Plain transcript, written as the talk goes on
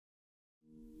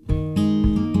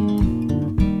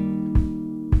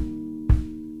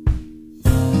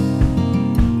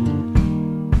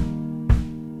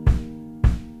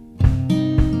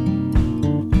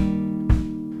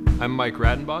I'm Mike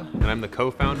Radenbaugh, and I'm the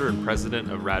co-founder and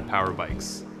president of Rad Power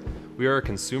Bikes. We are a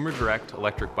consumer direct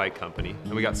electric bike company,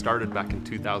 and we got started back in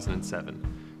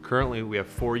 2007. Currently, we have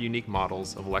 4 unique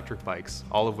models of electric bikes,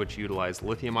 all of which utilize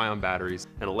lithium-ion batteries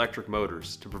and electric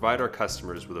motors to provide our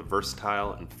customers with a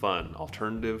versatile and fun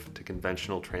alternative to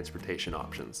conventional transportation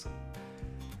options.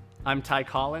 I'm Ty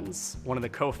Collins, one of the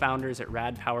co-founders at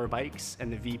Rad Power Bikes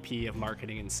and the VP of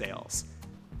Marketing and Sales.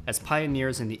 As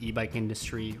pioneers in the e-bike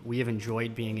industry, we have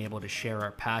enjoyed being able to share our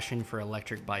passion for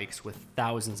electric bikes with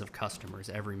thousands of customers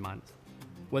every month.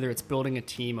 Whether it's building a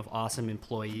team of awesome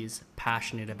employees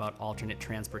passionate about alternate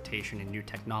transportation and new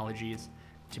technologies,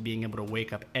 to being able to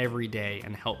wake up every day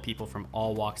and help people from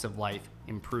all walks of life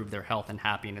improve their health and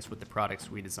happiness with the products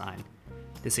we design.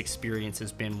 This experience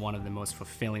has been one of the most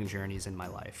fulfilling journeys in my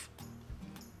life.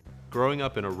 Growing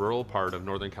up in a rural part of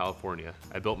Northern California,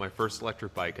 I built my first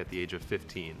electric bike at the age of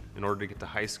 15 in order to get to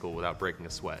high school without breaking a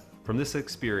sweat. From this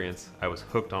experience, I was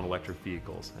hooked on electric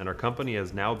vehicles, and our company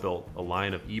has now built a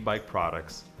line of e-bike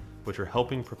products which are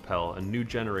helping propel a new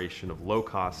generation of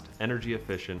low-cost,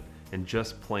 energy-efficient, and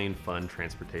just plain fun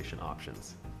transportation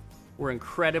options. We're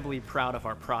incredibly proud of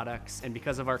our products, and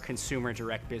because of our consumer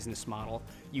direct business model,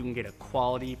 you can get a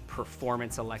quality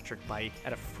performance electric bike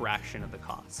at a fraction of the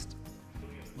cost.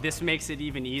 This makes it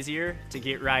even easier to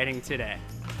get riding today.